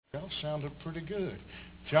sounded pretty good.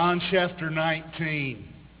 John chapter 19.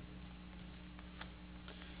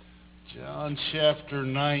 John chapter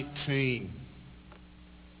 19.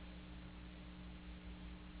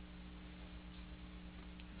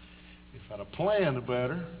 If I'd have planned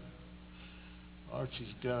better,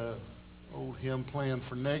 Archie's got an old hymn planned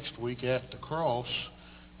for next week, At the Cross.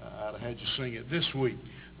 I'd have had you sing it this week,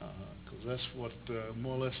 because that's what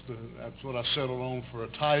more or less that's what I settled on for a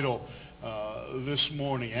title this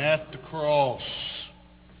morning. At the Cross.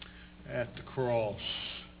 At the Cross.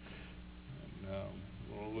 And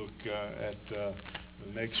we'll look at the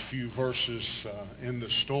next few verses in the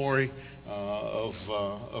story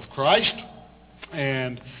of Christ.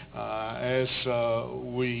 And as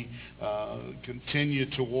we continue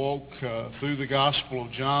to walk through the Gospel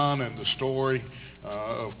of John and the story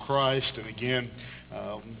of Christ, and again,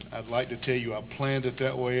 I'd like to tell you I planned it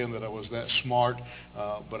that way and that I was that smart,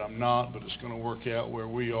 but I'm not. But it's going to work out where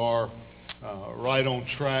we are right on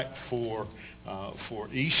track for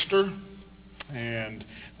Easter and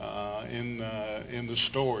in the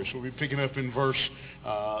story. So we'll be picking up in verse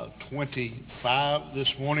 25 this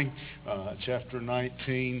morning, chapter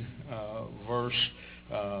 19, verse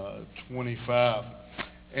 25.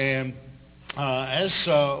 And as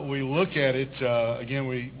we look at it, again,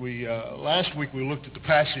 we last week we looked at the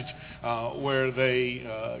passage where they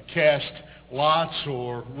cast lots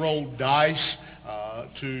or rolled dice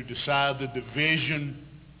to decide the division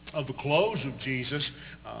of the clothes of Jesus.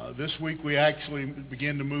 This week we actually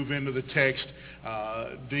begin to move into the text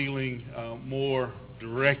dealing more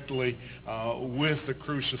directly with the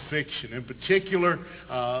crucifixion. In particular,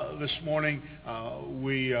 this morning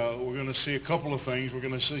we're going to see a couple of things. We're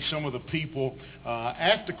going to see some of the people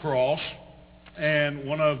at the cross. And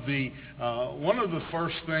one of the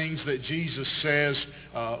first things that Jesus says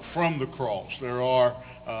from the cross. There are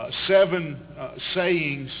seven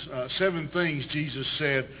things Jesus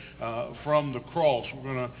said from the cross.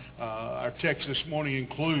 Our text this morning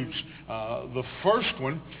includes the first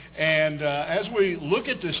one. And as we look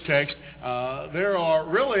at this text, there are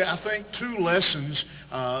really, I think, two lessons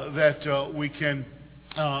that we can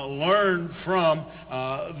learn from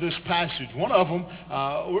this passage. One of them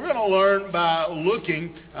we're going to learn by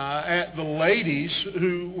looking at the ladies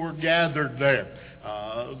who were gathered there.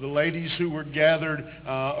 The ladies who were gathered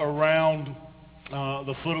around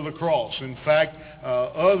the foot of the cross. In fact,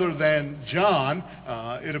 other than John,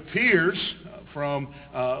 it appears from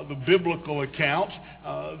the biblical account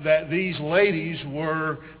that these ladies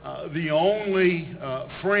were the only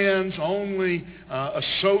friends, only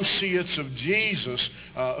associates of Jesus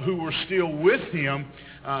who were still with him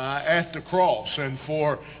at the cross. And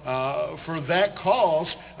for that cause,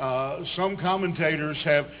 some commentators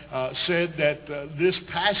have said that this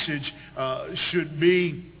passage should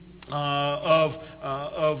be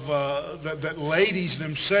that ladies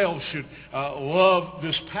themselves should love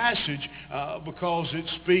this passage because it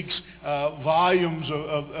speaks volumes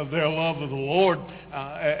of their love of the Lord.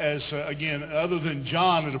 As again, other than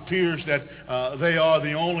John, it appears that they are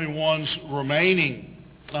the only ones remaining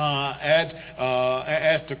at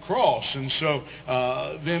the cross. And so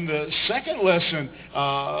then the second lesson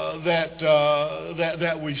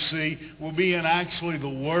that we see will be in actually the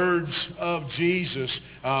words of Jesus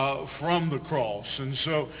from the cross. And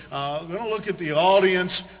so we're going to look at the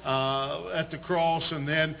audience at the cross and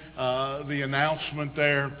then the announcement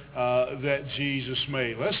there that Jesus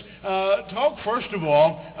made. Let's talk first of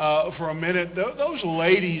all for a minute those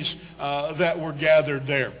ladies that were gathered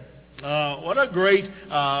there. What a great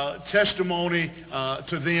testimony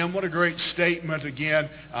to them. What a great statement again.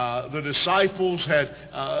 The disciples had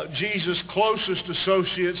Jesus' closest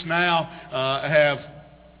associates now have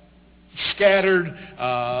scattered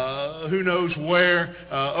who knows where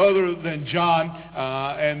other than John.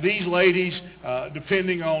 And these ladies,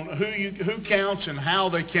 depending on who counts and how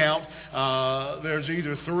they count, there's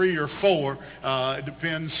either 3 or 4. It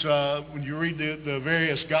depends. When you read the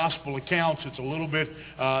various gospel accounts, it's a little bit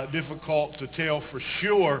difficult to tell for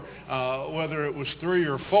sure whether it was 3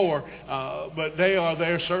 or 4. But they are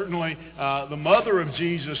there certainly. The mother of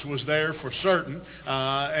Jesus was there for certain.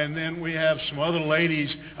 And then we have some other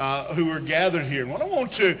ladies who are gathered here. And what I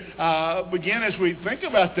want to begin as we think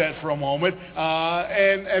about that for a moment.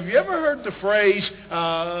 And have you ever heard the phrase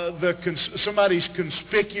somebody's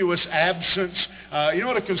conspicuous absence? You know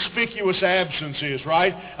what a conspicuous absence is,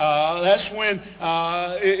 right? That's when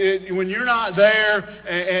you're not there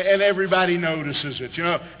and everybody notices it. You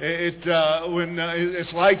know,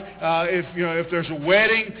 it's like if there's a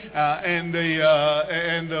wedding and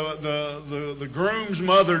the groom's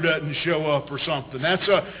mother doesn't show up or something. That's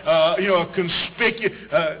a conspicuous,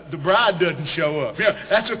 the bride doesn't show up.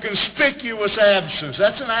 That's a conspicuous absence.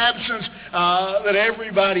 That's an absence that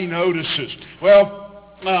everybody notices. Well,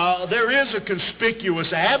 there is a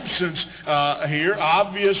conspicuous absence here.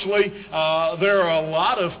 Obviously, there are a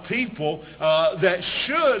lot of people that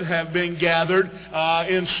should have been gathered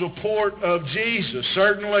in support of Jesus.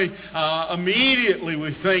 Certainly, immediately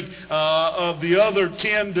we think of the other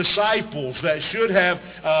 10 disciples that should have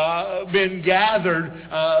been gathered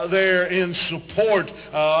there in support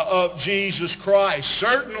of Jesus Christ.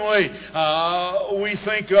 Certainly, we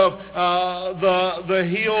think of the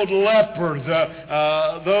healed leper,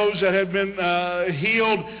 those that had been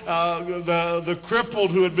healed, the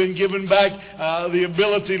crippled who had been given back the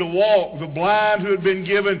ability to walk, the blind who had been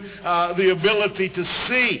given the ability to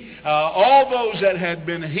see, all those that had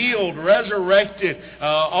been healed, resurrected,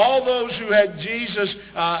 all those who had Jesus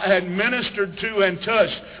had ministered to and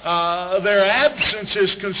touched, their absence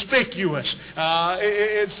is conspicuous.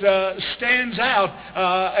 It stands out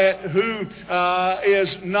at who is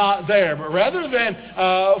not there. But rather than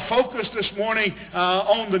focus this morning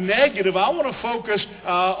on the negative, I want to focus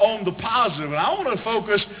on the positive, and I want to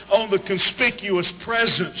focus on the conspicuous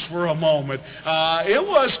presence for a moment.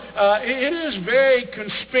 It is very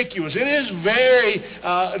conspicuous. It is very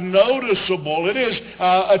noticeable. It is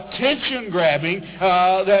attention-grabbing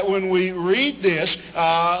that when we read this,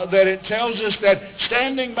 that it tells us that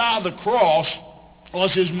standing by the cross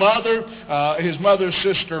was his mother's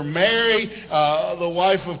sister Mary, the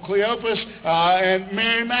wife of Cleopas, and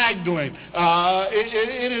Mary Magdalene.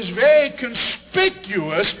 It is very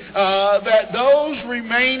conspicuous that those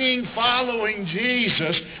remaining following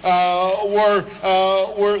Jesus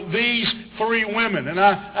were these three women. And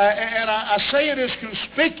I say it is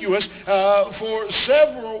conspicuous for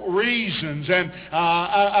several reasons. And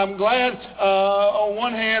I'm glad, on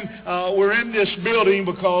one hand, we're in this building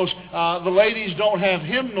because the ladies don't have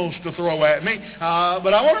hymnals to throw at me.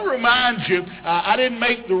 But I want to remind you, I didn't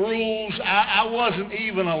make the rules. I wasn't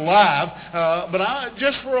even alive. But I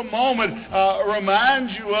just for a moment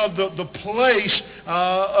remind you of the place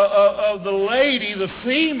of the lady, the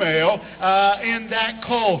female, in that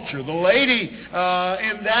culture. The lady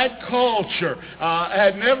in that culture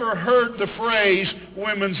had never heard the phrase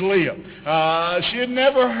women's lib. She had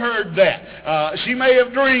never heard that. She may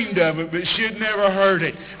have dreamed of it, but she had never heard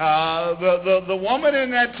it. The woman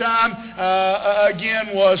in that time, again,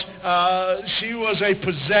 she was a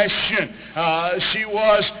possession. She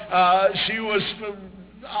was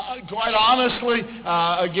quite honestly,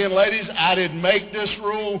 again, ladies, I didn't make this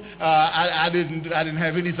rule. I didn't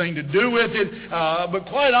have anything to do with it. But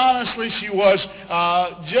quite honestly, she was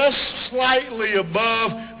just slightly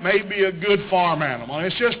above maybe a good farm animal. And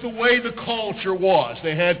it's just the way the culture was.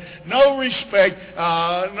 They had no respect,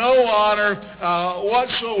 no honor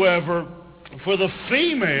whatsoever for the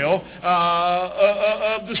female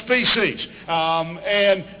of the species.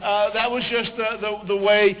 And that was just the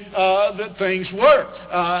way that things were.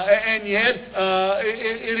 And yet,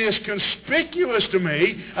 it is conspicuous to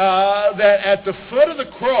me that at the foot of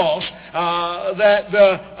the cross, that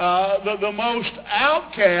the most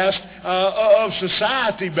outcast of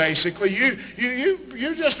society, basically,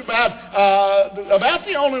 you're just about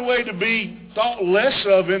the only way to be thought less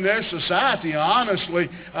of in their society, honestly,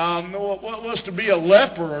 was to be a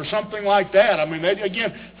leper or something like that. I mean,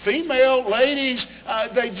 again, female ladies,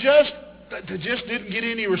 they just didn't get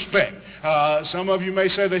any respect. Some of you may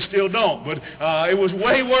say they still don't, but it was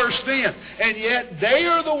way worse then. And yet they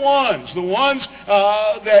are the ones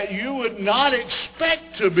that you would not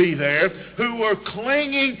expect to be there, who were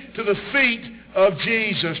clinging to the feet of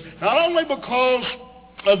Jesus, not only because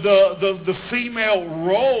of the female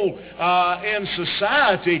role in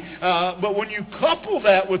society, but when you couple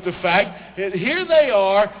that with the fact that here they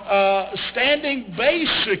are standing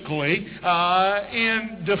basically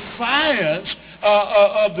in defiance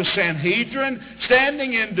of the Sanhedrin,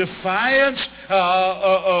 standing in defiance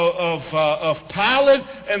of Pilate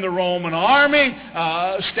and the Roman army,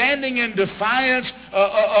 standing in defiance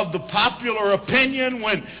of the popular opinion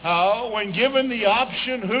when given the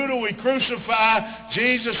option, who do we crucify,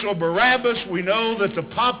 Jesus or Barabbas? We know that the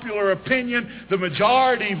popular opinion, the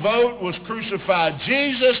majority vote, was crucify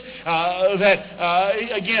Jesus.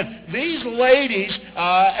 Again, these ladies,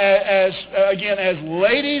 as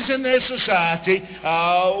ladies in their society,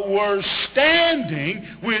 were standing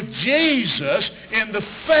with Jesus in the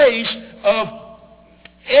face of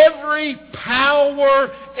every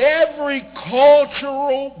power, every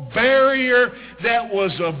cultural barrier that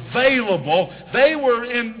was available. They were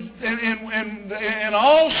in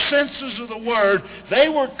all senses of the word, they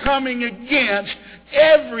were coming against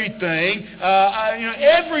everything.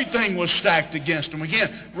 Everything was stacked against them.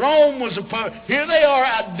 Again, Rome was opposed. Here they are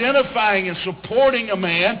identifying and supporting a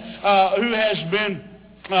man who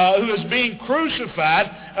is being crucified,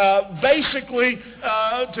 basically,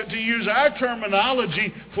 to use our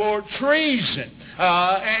terminology, for treason.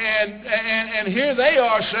 And here they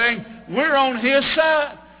are saying, we're on his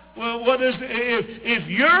side. Well, if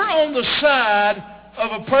you're on the side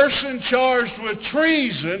of a person charged with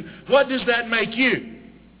treason, what does that make you?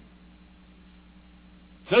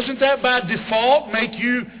 Doesn't that by default make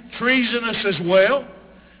you treasonous as well?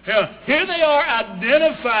 Here they are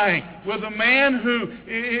identifying with a man who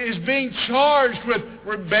is being charged with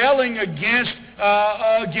rebelling against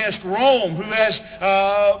Rome, who has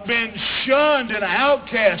been shunned and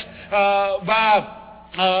outcast by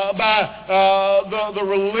the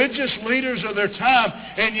religious leaders of their time.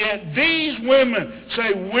 And yet these women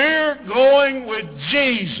say, we're going with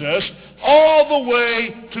Jesus all the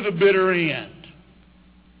way to the bitter end.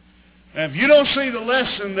 And if you don't see the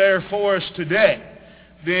lesson there for us today,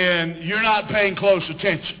 then you're not paying close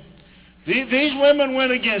attention. These women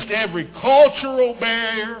went against every cultural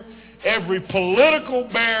barrier, every political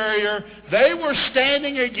barrier. They were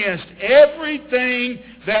standing against everything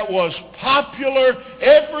that was popular,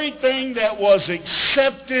 everything that was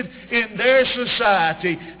accepted in their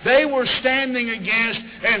society. They were standing against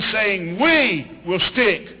and saying, we will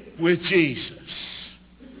stick with Jesus.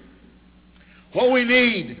 What we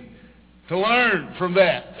need to learn from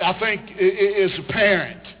that, I think, is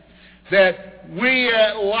apparent. That we,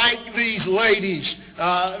 like these ladies,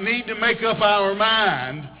 need to make up our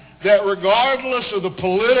mind that regardless of the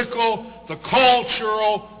political, the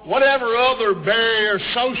cultural, whatever other barrier,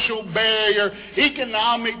 social barrier,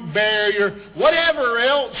 economic barrier, whatever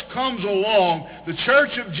else comes along, the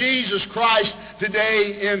Church of Jesus Christ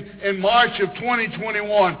today in March of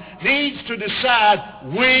 2021 needs to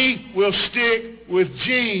decide we will stick with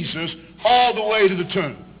Jesus all the way to the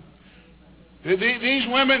tomb. These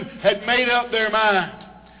women had made up their mind.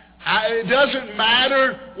 It doesn't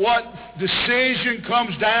matter what decision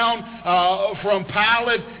comes down from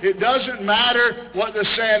Pilate. It doesn't matter what the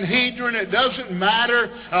Sanhedrin. It doesn't matter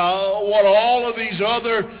what all of these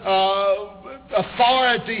other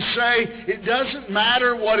authorities say. It doesn't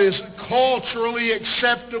matter what is culturally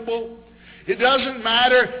acceptable. It doesn't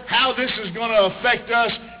matter how this is going to affect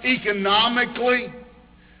us economically.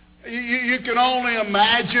 You can only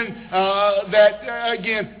imagine that,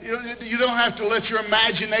 again, you don't have to let your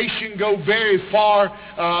imagination go very far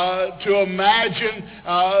to imagine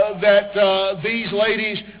that these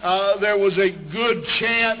ladies, there was a good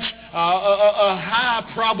chance, a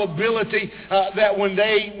high probability that when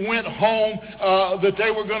they went home that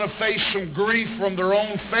they were going to face some grief from their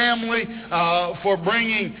own family for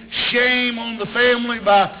bringing shame on the family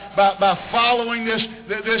by following this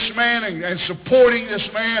man and supporting this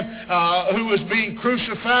man who was being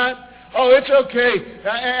crucified. Oh, it's okay.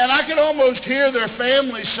 And I can almost hear their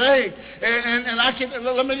family say, and I can,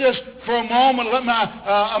 let me just, for a moment, let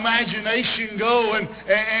my imagination go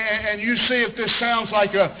and you see if this sounds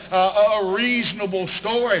like a reasonable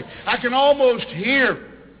story. I can almost hear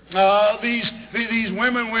these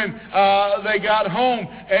women when they got home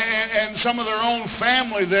and some of their own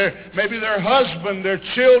family, maybe their husband, their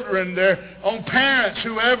children, their own parents,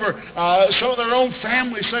 whoever, some of their own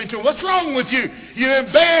family saying to them, what's wrong with you? You're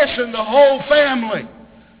embarrassing the whole family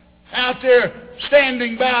out there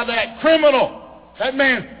standing by that criminal. That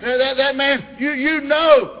man, you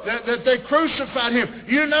know that they crucified him.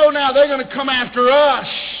 You know now they're going to come after us.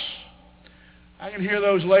 I can hear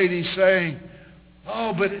those ladies saying,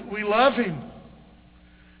 oh, but we love him.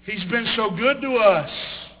 He's been so good to us.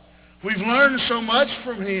 We've learned so much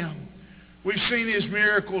from him. We've seen his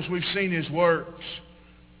miracles. We've seen his works.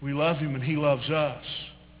 We love him and he loves us.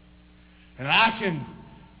 And I can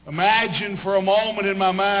imagine for a moment in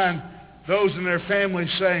my mind those in their family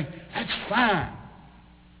saying, that's fine.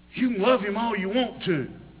 You can love him all you want to.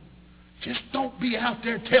 Just don't be out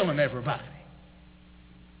there telling everybody.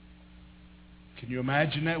 Can you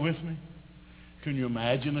imagine that with me? Can you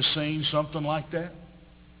imagine a scene, something like that?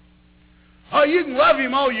 Oh, you can love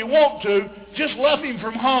him all you want to. Just love him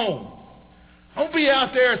from home. Don't be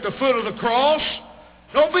out there at the foot of the cross.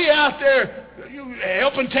 Don't be out there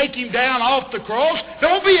helping take him down off the cross.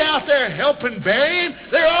 Don't be out there helping bury him.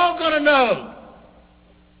 They're all going to know.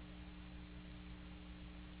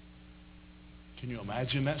 Can you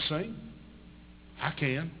imagine that scene? I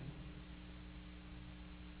can.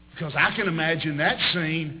 Because I can imagine that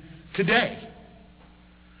scene today.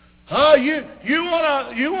 Oh, you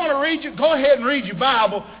want to read your, go ahead and read your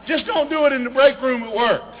Bible. Just don't do it in the break room at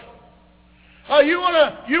work. Oh, you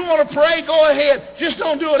want to pray? Go ahead. Just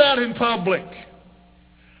don't do it out in public.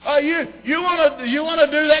 Oh, you want to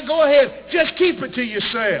do that? Go ahead. Just keep it to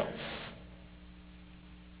yourself.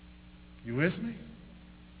 You with me?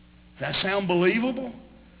 That sound believable?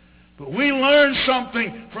 But we learned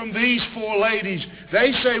something from these four ladies.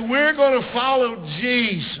 They say we're going to follow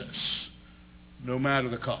Jesus no matter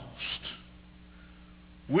the cost.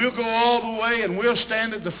 We'll go all the way and we'll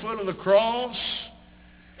stand at the foot of the cross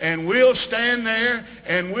and we'll stand there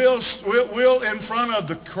and we'll in front of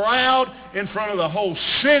the crowd, in front of the whole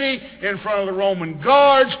city, in front of the Roman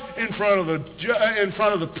guards, in front of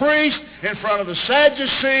the priests, in front of the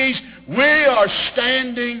Sadducees. We are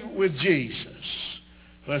standing with Jesus.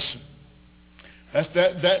 Listen,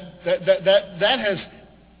 that has,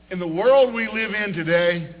 in the world we live in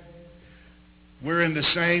today, we're in the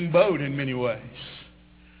same boat in many ways.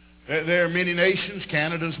 There are many nations.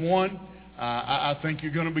 Canada's one. I think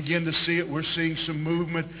you're going to begin to see it. We're seeing some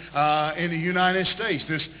movement in the United States.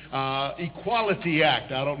 This Equality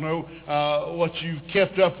Act. I don't know what you've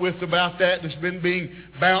kept up with about that. That's been being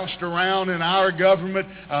bounced around in our government.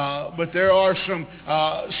 But there are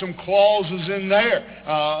some clauses in there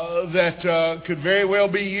that could very well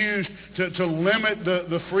be used to limit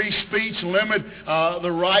the free speech, limit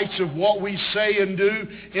the rights of what we say and do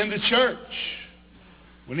in the church.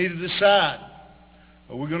 We need to decide.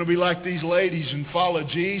 Are we going to be like these ladies and follow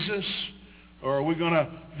Jesus? Or are we going to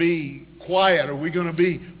be quiet? Are we going to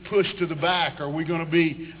be pushed to the back? Are we going to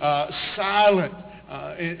be silent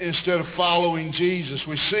instead of following Jesus?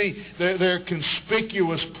 We see their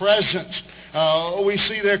conspicuous presence. We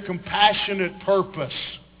see their compassionate purpose.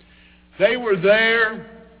 They were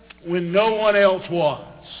there when no one else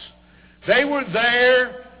was. They were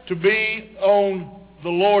there to be on the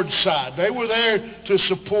Lord's side. They were there to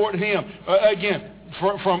support Him. Again,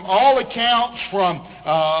 from all accounts, from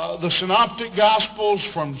the Synoptic Gospels,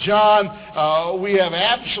 from John, we have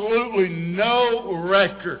absolutely no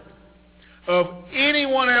record of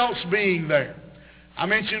anyone else being there. I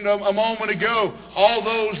mentioned a moment ago all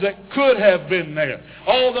those that could have been there.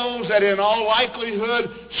 All those that in all likelihood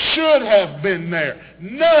should have been there.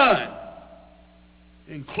 None,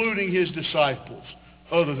 including His disciples,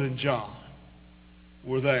 other than John,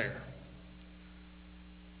 were there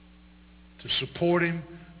to support Him,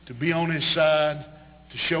 to be on His side,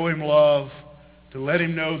 to show Him love, to let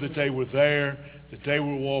Him know that they were there, that they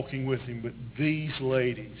were walking with Him. But these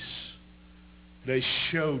ladies, they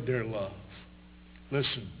showed their love.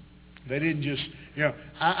 Listen, they didn't just,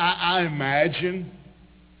 I imagine,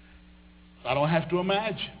 I don't have to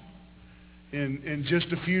imagine, in just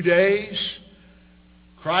a few days,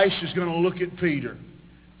 Christ is going to look at Peter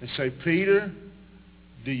and say, Peter,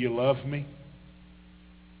 do you love me?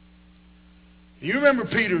 You remember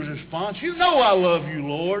Peter's response? You know I love you,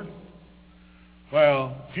 Lord.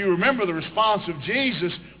 Well, if you remember, the response of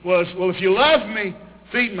Jesus was, well, if you love me,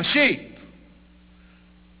 feed my sheep.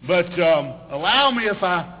 But allow me, if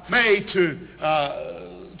I may, to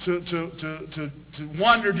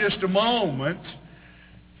wonder just a moment.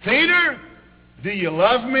 Peter, do you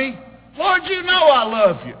love me? Lord, you know I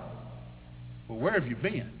love you. Well, where have you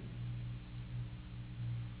been?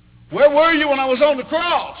 Where were you when I was on the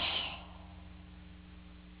cross?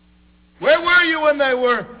 Where were you when they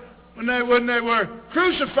were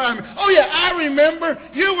crucifying me? Oh yeah, I remember.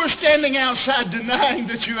 You were standing outside denying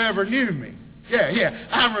that you ever knew me. Yeah,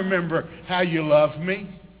 I remember how you loved me.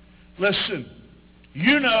 Listen,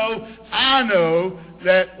 you know, I know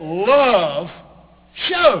that love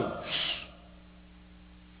shows.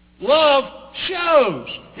 Love shows.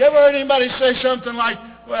 You ever heard anybody say something like,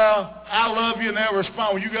 well, I love you, and they'll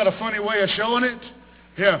respond, well, you got a funny way of showing it?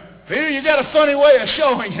 Yeah, Peter, you got a funny way of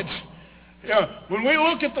showing it. When we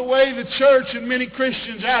look at the way the church and many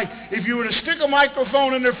Christians act, if you were to stick a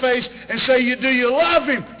microphone in their face and say, do you love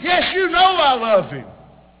Him? Yes, you know I love Him.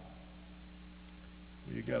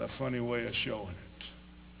 You got a funny way of showing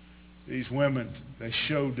it. These women, they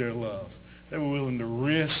showed their love. They were willing to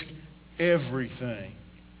risk everything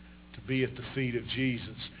to be at the feet of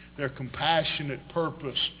Jesus. Their compassionate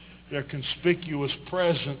purpose, their conspicuous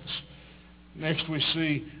presence. Next we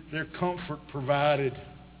see their comfort provided.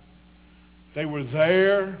 They were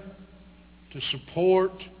there to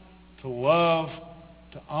support, to love,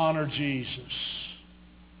 to honor Jesus.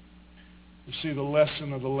 We see the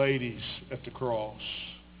lesson of the ladies at the cross.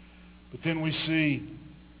 But then we see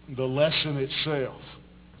the lesson itself.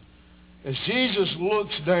 As Jesus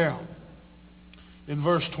looks down In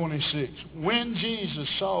verse 26, when Jesus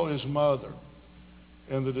saw his mother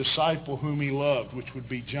and the disciple whom he loved, which would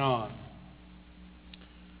be John,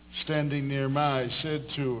 standing near by, he said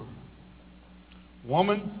to her,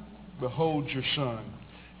 "Woman, behold your son."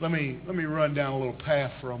 Let me run down a little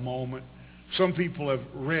path for a moment. Some people have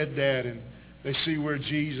read that and they see where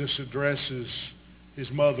Jesus addresses his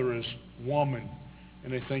mother as woman,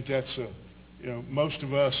 and they think that's most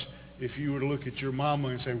of us, if you were to look at your mama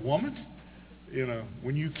and say, "Woman,"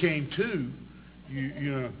 when you came to,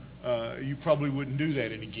 you probably wouldn't do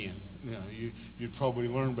that again. You'd probably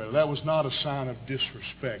learn better. That was not a sign of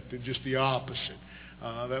disrespect. It's just the opposite.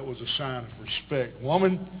 That was a sign of respect.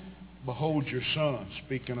 "Woman, behold your son,"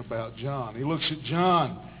 speaking about John. He looks at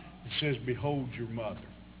John and says, "Behold your mother."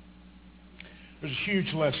 There's a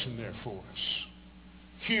huge lesson there for us.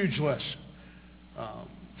 Huge lesson.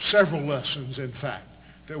 Several lessons, in fact,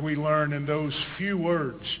 that we learn in those few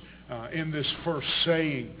words in this first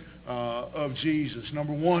saying of Jesus.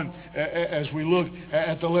 Number one, as we look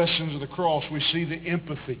at the lessons of the cross, we see the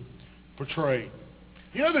empathy portrayed.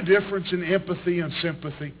 You know the difference in empathy and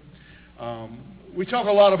sympathy? We talk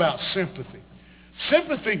a lot about sympathy.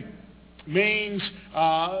 Sympathy means,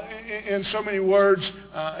 in so many words,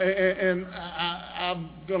 and I'm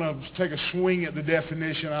going to take a swing at the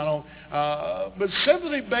definition. But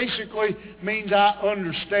sympathy basically means I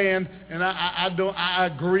understand and I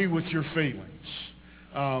agree with your feelings.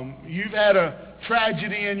 You've had a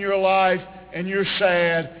tragedy in your life and you're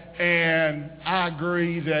sad, and I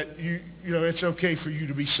agree that it's okay for you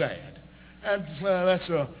to be sad. And that's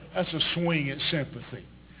a swing at sympathy.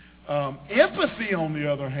 Empathy, on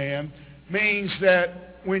the other hand, means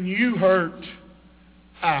that when you hurt,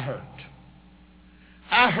 I hurt.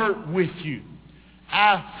 I hurt with you.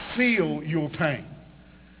 I feel your pain.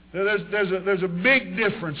 There's a big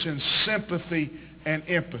difference in sympathy and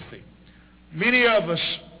empathy. Many of us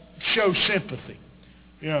show sympathy.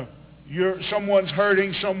 Someone's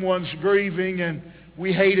hurting, someone's grieving, and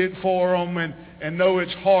we hate it for them and know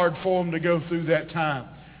it's hard for them to go through that time.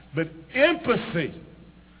 But empathy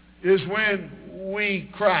is when we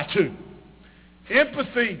cry too.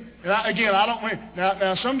 Empathy, again, I don't mean,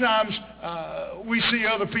 now sometimes we see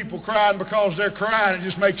other people crying because they're crying. It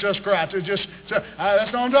just makes us cry.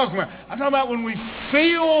 That's not what I'm talking about. I'm talking about when we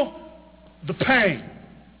feel the pain.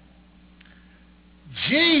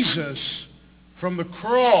 Jesus, from the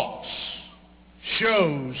cross,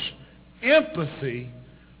 shows empathy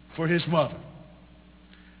for his mother.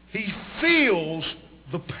 He feels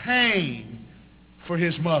the pain for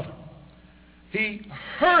his mother. He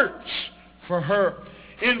hurts for her.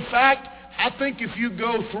 In fact, I think if you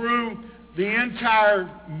go through the entire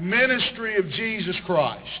ministry of Jesus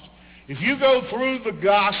Christ, if you go through the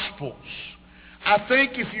Gospels, I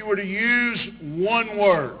think if you were to use one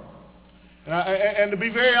word, and to be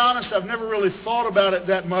very honest, I've never really thought about it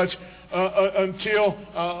that much until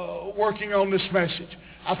working on this message.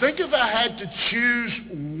 I think if I had to choose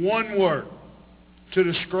one word to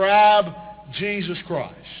describe Jesus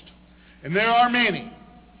Christ, and there are many,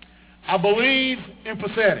 I believe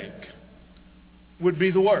empathetic would be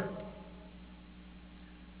the word.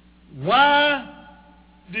 Why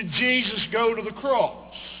did Jesus go to the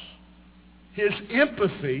cross? His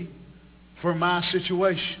empathy for my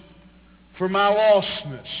situation, for my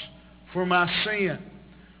lostness, for my sin.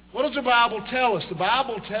 What does the Bible tell us? The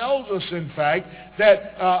Bible tells us, in fact,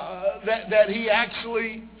 that he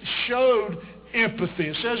actually showed empathy.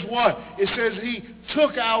 It says what? It says he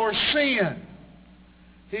took our sin.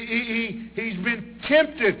 He's been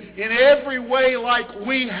tempted in every way like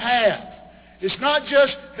we have. It's not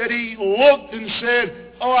just that he looked and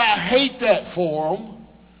said, "Oh, I hate that for him."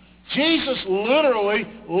 Jesus literally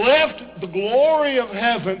left the glory of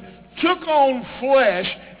heaven, took on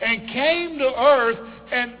flesh, and came to earth,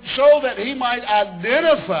 and so that he might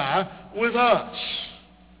identify with us.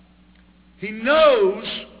 He knows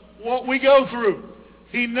what we go through.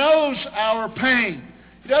 He knows our pain.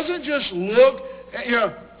 He doesn't just look,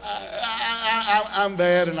 I'm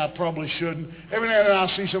bad and I probably shouldn't. Every now and then I'll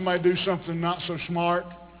see somebody do something not so smart,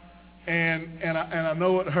 and I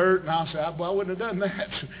know it hurt, and I'll say, "Well, I wouldn't have done that."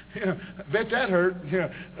 I bet that hurt.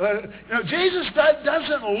 Jesus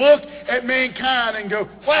doesn't look at mankind and go,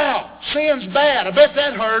 "Wow, sin's bad. I bet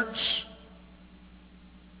that hurts."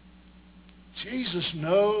 Jesus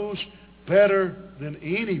knows better than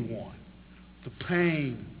anyone the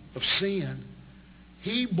pain of sin.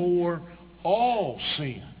 He bore all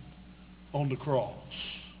sin on the cross.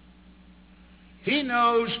 He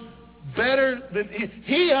knows better than,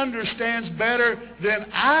 he understands better than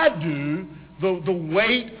I do the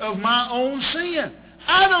weight of my own sin.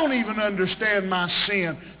 I don't even understand my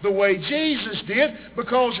sin the way Jesus did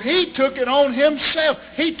because he took it on himself.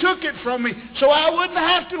 He took it from me so I wouldn't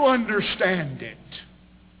have to understand it.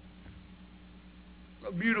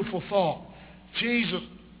 A beautiful thought. Jesus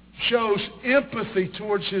shows empathy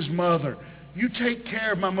towards his mother. You take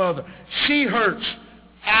care of my mother. She hurts.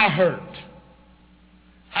 I hurt.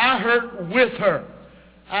 I hurt with her.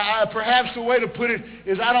 Perhaps the way to put it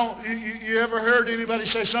is you ever heard anybody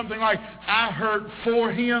say something like, I hurt for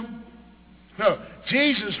him? No,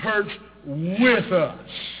 Jesus hurts with us.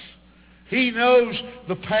 He knows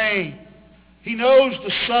the pain. He knows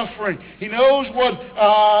the suffering. He knows what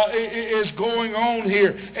is going on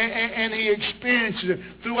here. And he experiences it.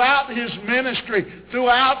 Throughout his ministry,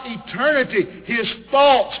 throughout eternity, his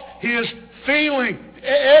thoughts, his feeling,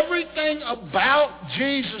 everything about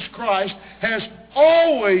Jesus Christ has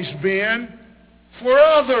always been for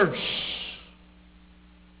others.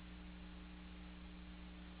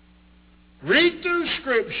 Read through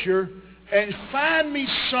Scripture and find me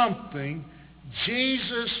something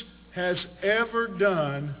Jesus has ever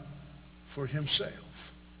done for himself.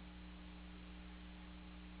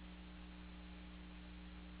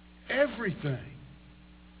 Everything.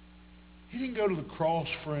 He didn't go to the cross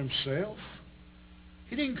for himself.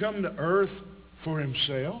 He didn't come to earth for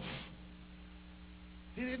himself.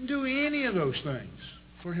 He didn't do any of those things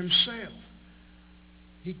for himself.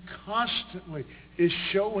 He constantly is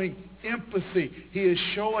showing empathy. He is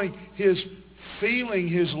showing his feeling,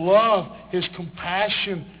 his love, his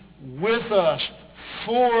compassion with us,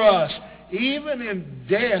 for us. Even in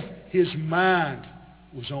death, his mind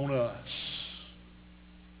was on us.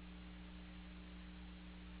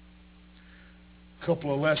 A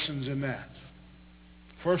couple of lessons in that.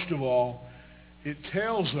 First of all, it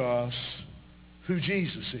tells us who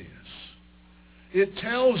Jesus is. It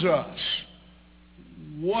tells us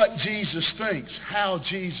what Jesus thinks, how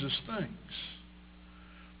Jesus thinks.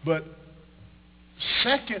 But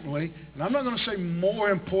secondly, and I'm not going to say more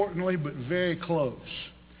importantly, but very close.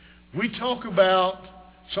 We talk about,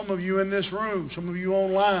 some of you in this room, some of you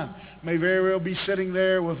online, may very well be sitting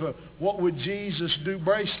there with a "what would Jesus do"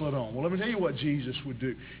 bracelet on. Well, let me tell you what Jesus would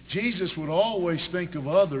do. Jesus would always think of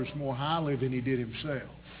others more highly than he did himself.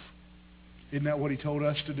 Isn't that what he told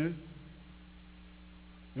us to do?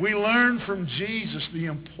 We learn from Jesus the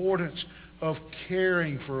importance of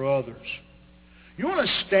caring for others. You want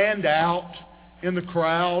to stand out in the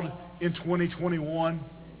crowd in 2021?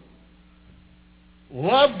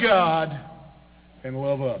 Love God and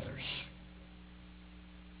love others.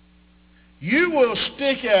 You will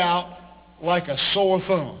stick out like a sore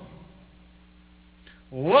thumb.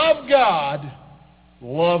 Love God,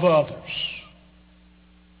 love others.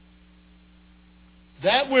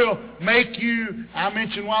 That will make you, I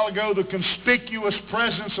mentioned a while ago, the conspicuous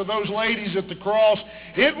presence of those ladies at the cross.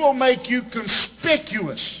 It will make you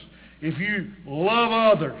conspicuous if you love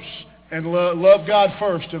others and love God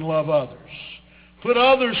first and love others. Put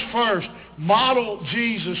others first. Model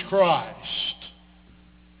Jesus Christ.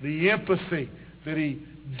 The empathy that he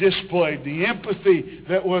displayed. The empathy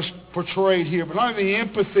that was portrayed here. But not only the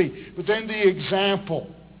empathy, but then the example.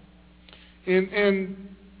 And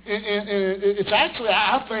it's actually,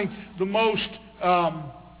 I think, the most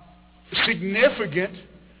significant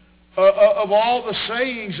of all the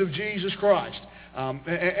sayings of Jesus Christ.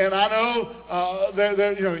 And I know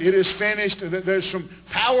it is finished. There's some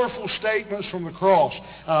powerful statements from the cross,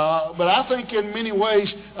 but I think in many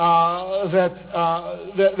ways that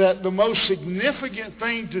the most significant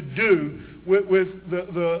thing to do with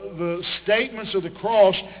the statements of the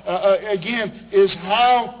cross again is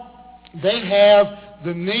how they have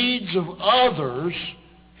the needs of others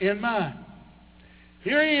in mind.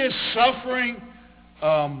 Here he is suffering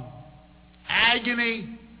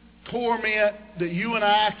agony, torment that you and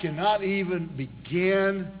I cannot even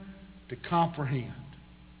begin to comprehend.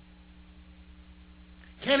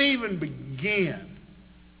 Can't even begin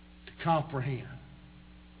to comprehend.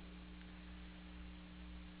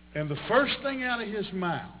 And the first thing out of his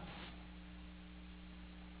mouth,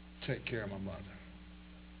 take care of my mother.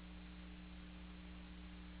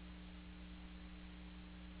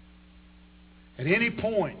 At any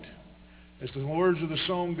point, as the words of the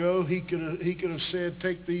song go, he could have said,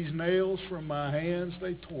 "Take these nails from my hands,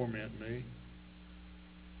 they torment me."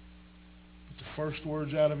 But the first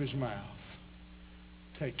words out of his mouth,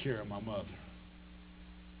 take care of my mother.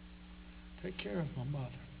 Take care of my mother.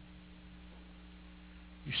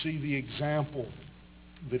 You see the example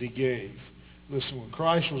that he gave. Listen, when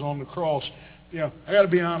Christ was on the cross, I got to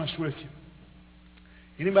be honest with you.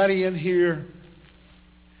 Anybody in here,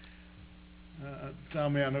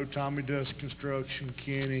 Tommy, I know Tommy does construction,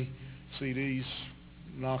 Kenny, see these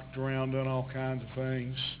knocked around, done all kinds of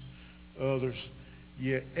things. Others.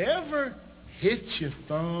 You ever hit your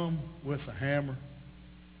thumb with a hammer?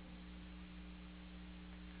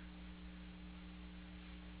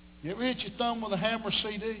 You ever hit your thumb with a hammer,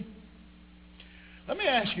 CD? Let me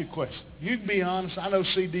ask you a question. You can be honest. I know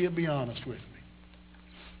CD will be honest with me.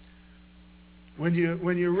 When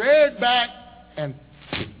you read back and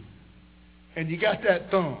you got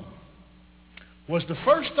that thumb, was the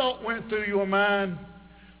first thought went through your mind,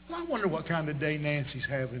 well, I wonder what kind of day Nancy's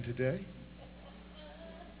having today?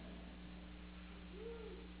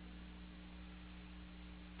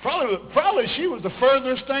 Probably she was the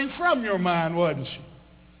furthest thing from your mind, wasn't she?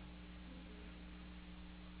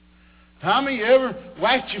 Tommy, you ever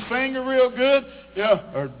whacked your finger real good?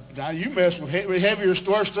 Yeah, or now you mess with heavier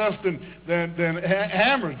stuff than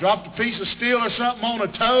hammers. Dropped a piece of steel or something on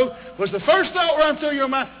a toe. Was the first thought run through your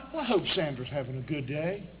mind, well, I hope Sandra's having a good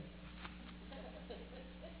day.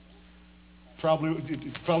 Probably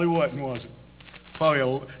wasn't, was it?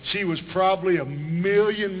 She was probably a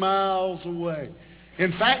million miles away.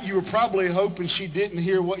 In fact, you were probably hoping she didn't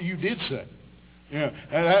hear what you did say.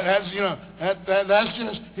 That's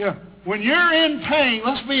just. When you're in pain,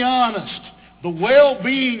 let's be honest, the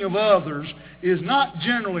well-being of others is not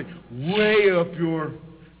generally way up your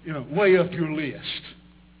list.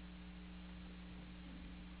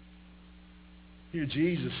 Here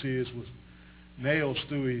Jesus is with nails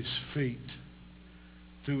through his feet,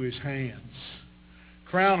 through his hands,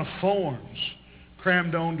 crown of thorns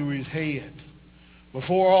crammed onto his head.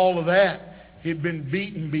 Before all of that, he'd been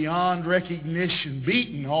beaten beyond recognition,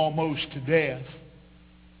 beaten almost to death.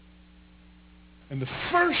 And the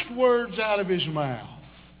first words out of his mouth,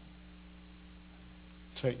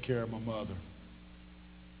 take care of my mother.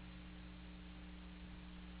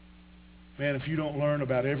 Man, if you don't learn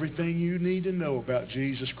about everything you need to know about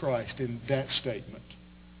Jesus Christ in that statement,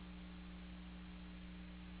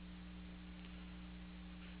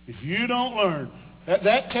 if you don't learn,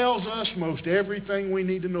 that tells us most everything we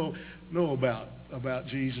need to know about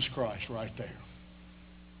Jesus Christ right there.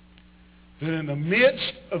 That in the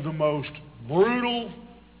midst of the most brutal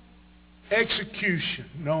execution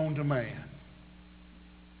known to man,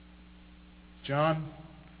 John,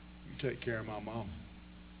 you take care of my mom.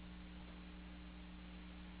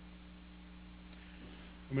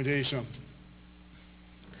 Let me tell you something.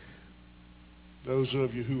 Those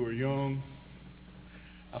of you who are young,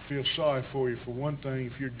 I feel sorry for you. For one thing,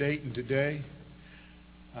 if you're dating today,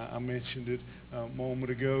 I mentioned it a moment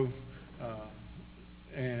ago,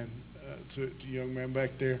 and to the young man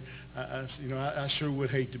back there, I sure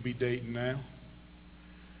would hate to be dating now.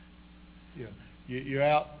 You're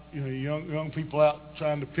out, young people out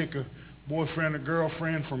trying to pick a boyfriend or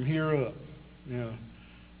girlfriend from here up.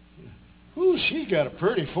 Ooh, she's got a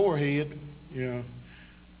pretty forehead, and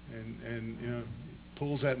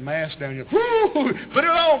pulls that mask down. Whoo, put it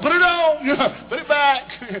on, put it back.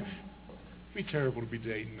 It'd be terrible to be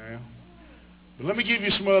dating now. But let me give you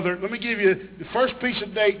the first piece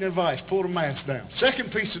of dating advice. Pull the mask down.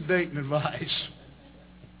 Second piece of dating advice.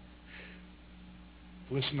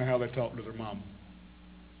 Listen to how they talk to their mama.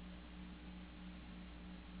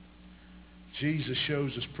 Jesus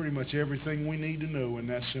shows us pretty much everything we need to know in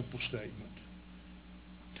that simple statement.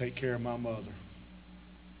 Take care of my mother.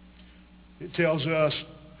 It tells us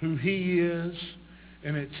who he is,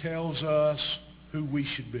 and it tells us who we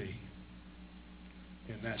should be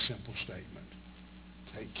in that simple statement.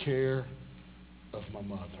 Take care of my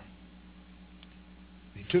mother.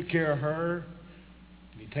 He took care of her,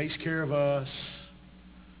 and he takes care of us,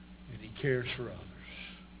 and he cares for others.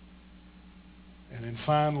 And then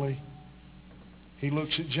finally, he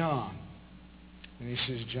looks at John, and he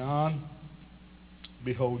says, John,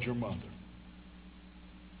 behold your mother.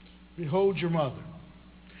 Behold your mother.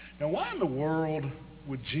 Now, why in the world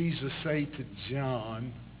would Jesus say to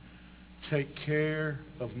John, take care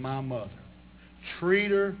of my mother? Treat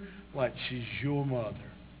her like she's your mother.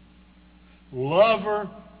 Love her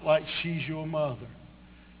like she's your mother.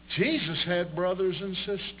 Jesus had brothers and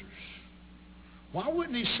sisters. Why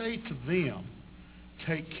wouldn't he say to them,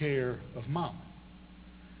 take care of Mama?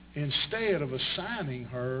 Instead of assigning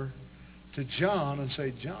her to John and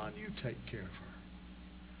say, John, you take care of her.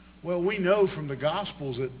 Well, we know from the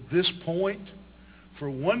Gospels at this point, for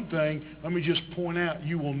one thing, let me just point out,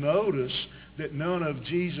 you will notice that none of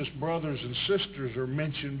Jesus' brothers and sisters are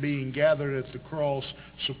mentioned being gathered at the cross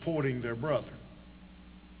supporting their brother.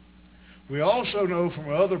 We also know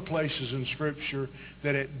from other places in Scripture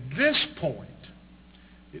that at this point,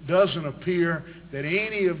 it doesn't appear that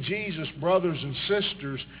any of Jesus' brothers and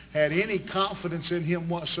sisters had any confidence in him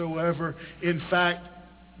whatsoever. In fact,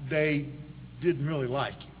 they didn't really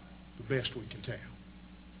like him, the best we can tell.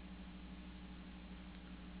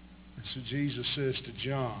 And so Jesus says to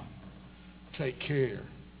John, take care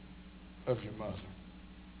of your mother.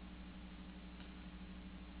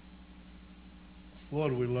 What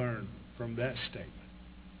do we learn from that statement?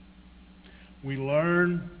 We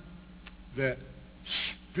learn that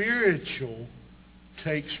spiritual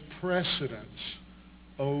takes precedence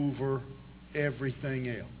over everything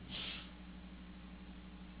else.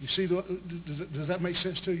 You see, does that make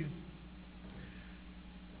sense to you?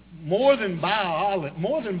 More than biology,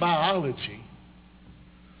 more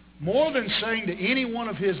than saying to any one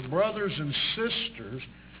of his brothers and sisters,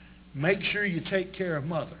 make sure you take care of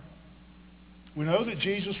mother. We know that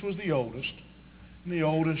Jesus was the oldest, and the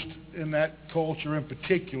oldest in that culture in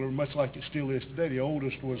particular, much like it still is today, the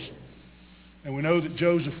oldest was, and we know that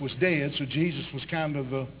Joseph was dead, so Jesus was kind of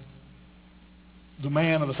the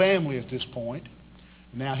man of the family at this point.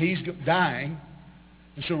 Now he's dying.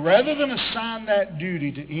 And so rather than assign that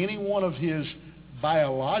duty to any one of his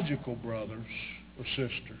biological brothers or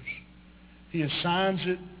sisters, he assigns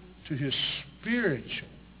it to his spiritual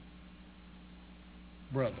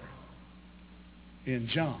brother in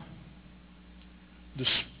John. The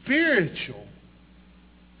spiritual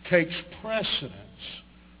takes precedence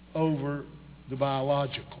over the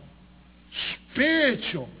biological.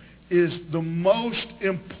 Spiritual is the most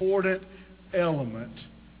important element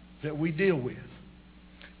that we deal with.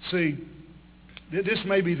 See, this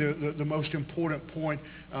may be the most important point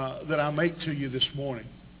that I make to you this morning,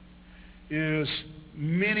 is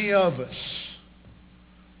many of us,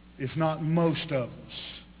 if not most of us,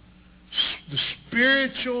 the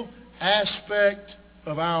spiritual aspect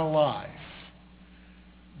of our life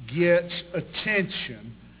gets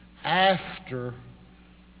attention after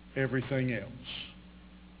everything else.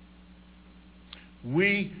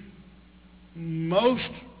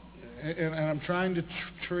 And I'm trying to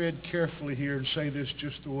tread carefully here and say this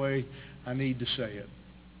just the way I need to say it,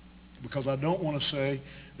 because I don't want to say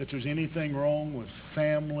that there's anything wrong with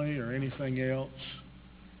family or anything else.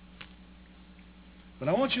 But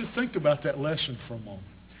I want you to think about that lesson for a moment,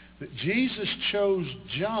 that Jesus chose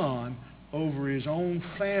John over his own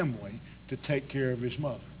family to take care of his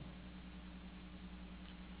mother.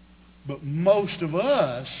 But most of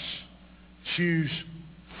us choose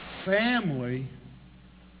family,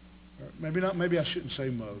 or maybe I shouldn't say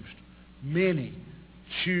most. Many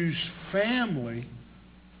choose family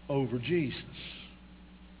over Jesus.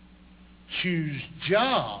 Choose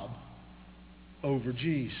job over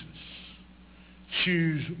Jesus.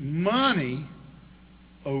 Choose money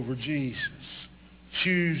over Jesus.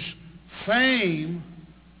 Choose fame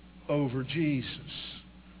over Jesus.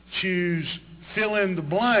 Choose fill in the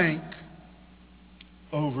blank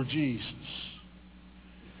over Jesus.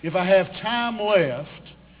 If I have time left,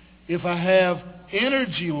 if I have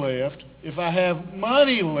energy left, if I have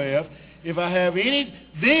money left, if I have any,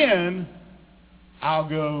 then I'll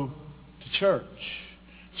go to church.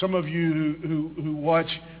 Some of you who watch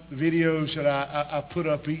the videos that I put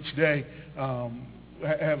up each day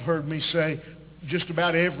have heard me say just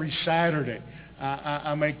about every Saturday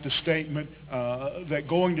I make the statement that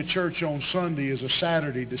going to church on Sunday is a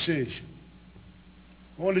Saturday decision.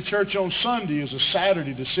 Going to church on Sunday is a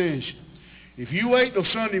Saturday decision. If you wait till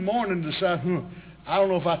Sunday morning to decide, I don't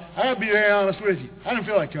know if I got to be very honest with you. I didn't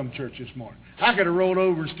feel like coming to church this morning. I could have rolled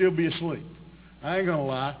over and still be asleep. I ain't going to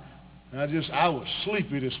lie. I was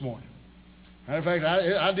sleepy this morning. Matter of fact,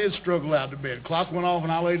 I did struggle out to bed. Clock went off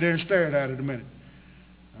and I laid there and stared at it a minute.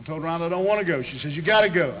 I told Rhonda I don't want to go. She says, you got to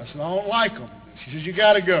go. I said, I don't like them. She says, you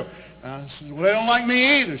got to go. I said, well, they don't like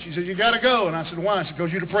me either. She said, you got to go. And I said, why? She said,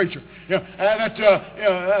 because you're the preacher.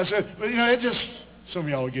 I said, but it just, some of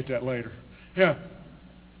y'all will get that later. Yeah.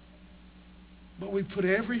 But we put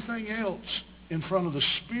everything else in front of the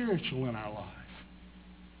spiritual in our life.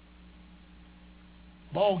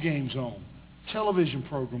 Ball games on. Television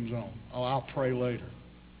programs on. Oh, I'll pray later.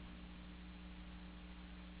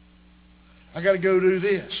 I got to go do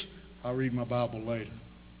this. I'll read my Bible later.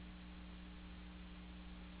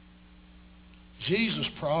 Jesus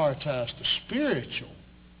prioritized the spiritual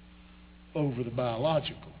over the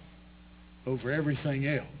biological, over everything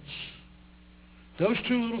else. Those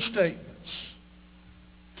two little statements,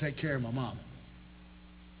 take care of my mama.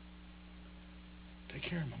 Take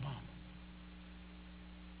care of my mama.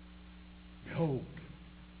 Behold,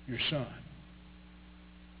 your son.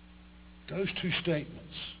 Those two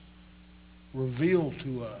statements reveal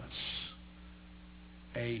to us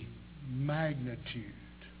a magnitude,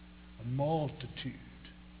 a multitude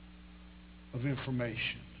of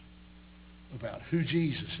information about who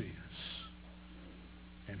Jesus is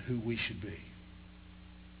and who we should be.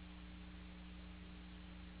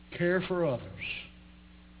 care for others.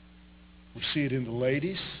 We see it in the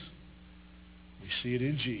ladies. We see it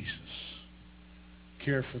in Jesus.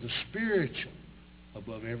 Care for the spiritual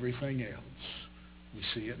above everything else. We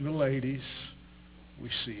see it in the ladies. We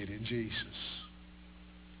see it in Jesus.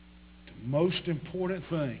 The most important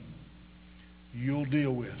thing you'll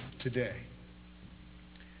deal with today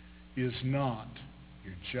is not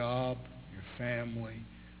your job, your family.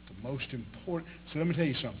 The most important. So let me tell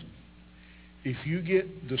you something. If you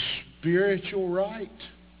get the spiritual right,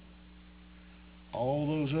 all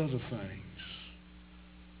those other things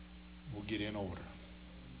will get in order.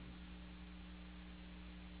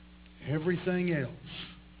 Everything else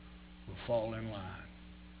will fall in line.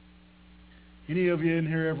 Any of you in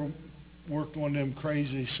here ever worked one of them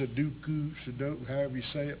crazy Sudoku, however you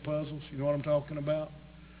say it, puzzles? You know what I'm talking about?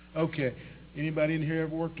 Okay. Anybody in here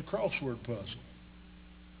ever worked a crossword puzzle?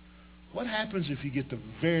 What happens if you get the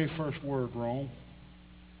very first word wrong?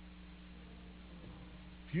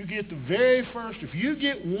 If you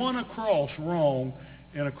get one across wrong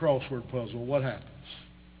in a crossword puzzle, what happens?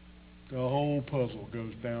 The whole puzzle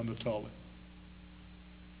goes down the toilet.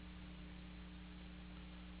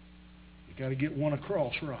 You got to get one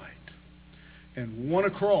across right. And one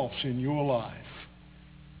across in your life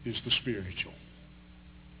is the spiritual.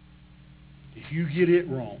 If you get it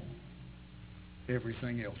wrong,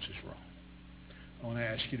 everything else is wrong. I want to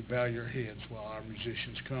ask you to bow your heads while our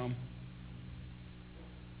musicians come.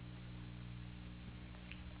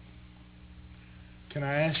 Can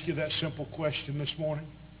I ask you that simple question this morning?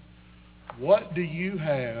 What do you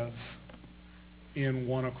have in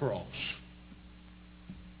one across?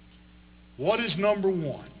 What is number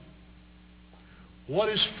one? What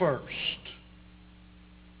is first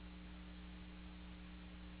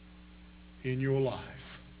in your life?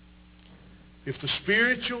 If the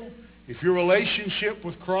spiritual, if your relationship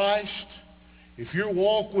with Christ, if your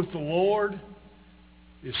walk with the Lord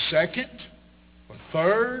is second or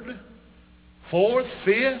third, fourth,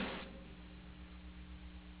 fifth,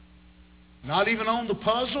 not even on the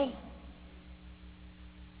puzzle,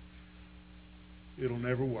 it'll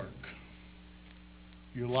never work.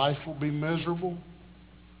 Your life will be miserable.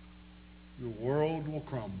 Your world will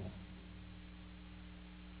crumble.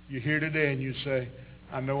 You're here today and you say,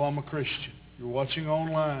 I know I'm a Christian. You're watching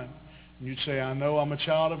online and you'd say, I know I'm a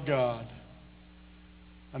child of God.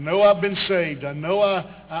 I know I've been saved. I know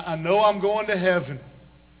I'm going to heaven.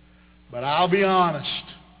 But I'll be honest.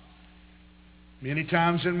 Many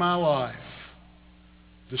times in my life,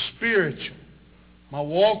 the spiritual, my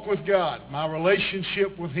walk with God, my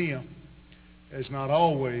relationship with Him has not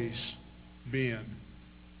always been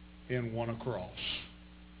in one across.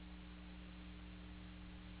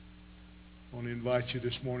 I want to invite you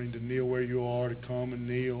this morning to kneel where you are, to come and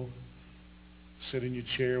kneel, sit in your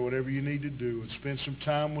chair, whatever you need to do, and spend some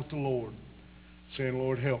time with the Lord, saying,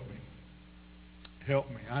 Lord, help me. Help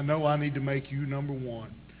me. I know I need to make you number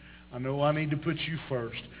one. I know I need to put you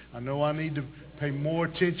first. I know I need to pay more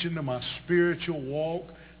attention to my spiritual walk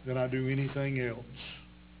than I do anything else.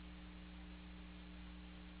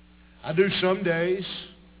 I do some days.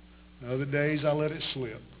 And other days I let it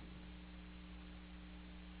slip.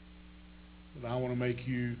 But I want to make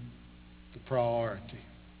you the priority.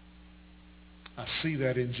 I see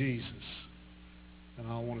that in Jesus. And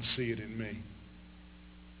I want to see it in me.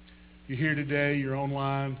 You're here today, you're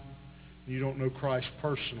online, and you don't know Christ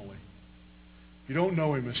personally. You don't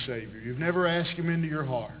know Him as Savior. You've never asked Him into your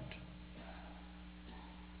heart.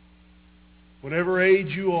 Whatever age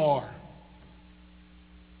you are,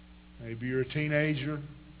 maybe you're a teenager,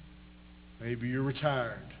 maybe you're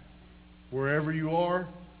retired. Wherever you are,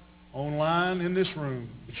 online, in this room,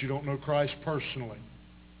 but you don't know Christ personally.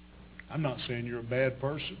 I'm not saying you're a bad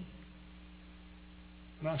person.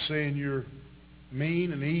 I'm not saying you're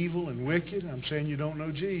mean and evil and wicked. I'm saying you don't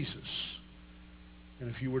know Jesus.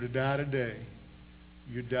 And if you were to die today,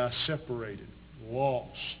 you'd die separated,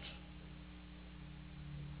 lost.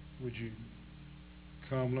 Would you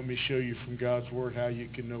come? Let me show you from God's Word how you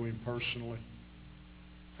can know Him personally.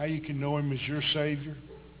 How you can know Him as your Savior.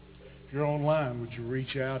 If you're online, would you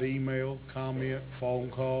reach out, email, comment,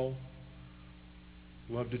 phone call?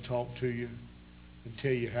 Love to talk to you and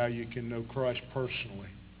tell you how you can know Christ personally.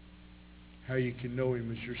 How you can know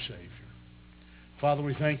Him as your Savior. Father,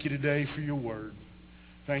 we thank you today for your Word.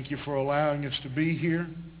 Thank you for allowing us to be here.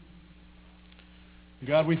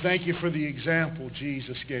 God, we thank you for the example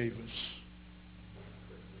Jesus gave us.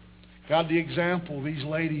 God, the example these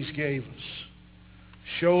ladies gave us,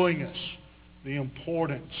 showing us the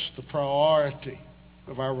importance, the priority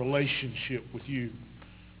of our relationship with you,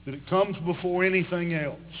 that it comes before anything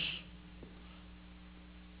else.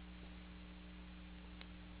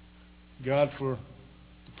 God, for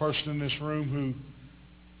the person in this room who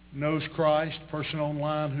knows Christ, the person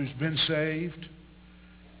online who's been saved.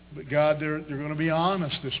 But God, they're going to be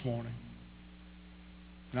honest this morning.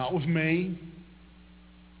 Not with me,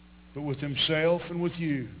 but with themselves and with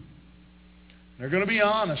you. They're going to be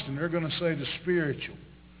honest, and they're going to say the spiritual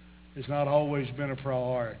has not always been a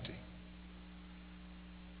priority.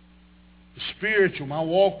 The spiritual, my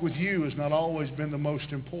walk with you, has not always been the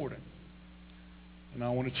most important. And I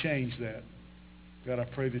want to change that. God, I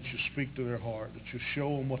pray that you speak to their heart, that you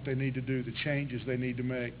show them what they need to do, the changes they need to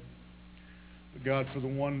make. But God, for the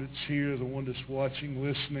one that's here, the one that's watching,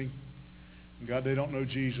 listening, and God, they don't know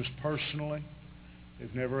Jesus personally.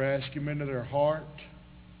 They've never asked him into their heart.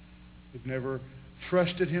 They've never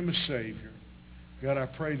trusted him as Savior. God, I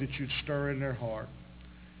pray that you'd stir in their heart.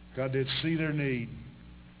 God, they'd see their need.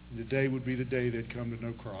 And today would be the day they'd come to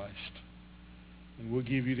know Christ. And we'll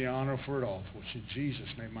give you the honor for it all. For it's in Jesus'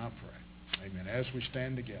 name I pray. Amen. As we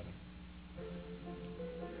stand together.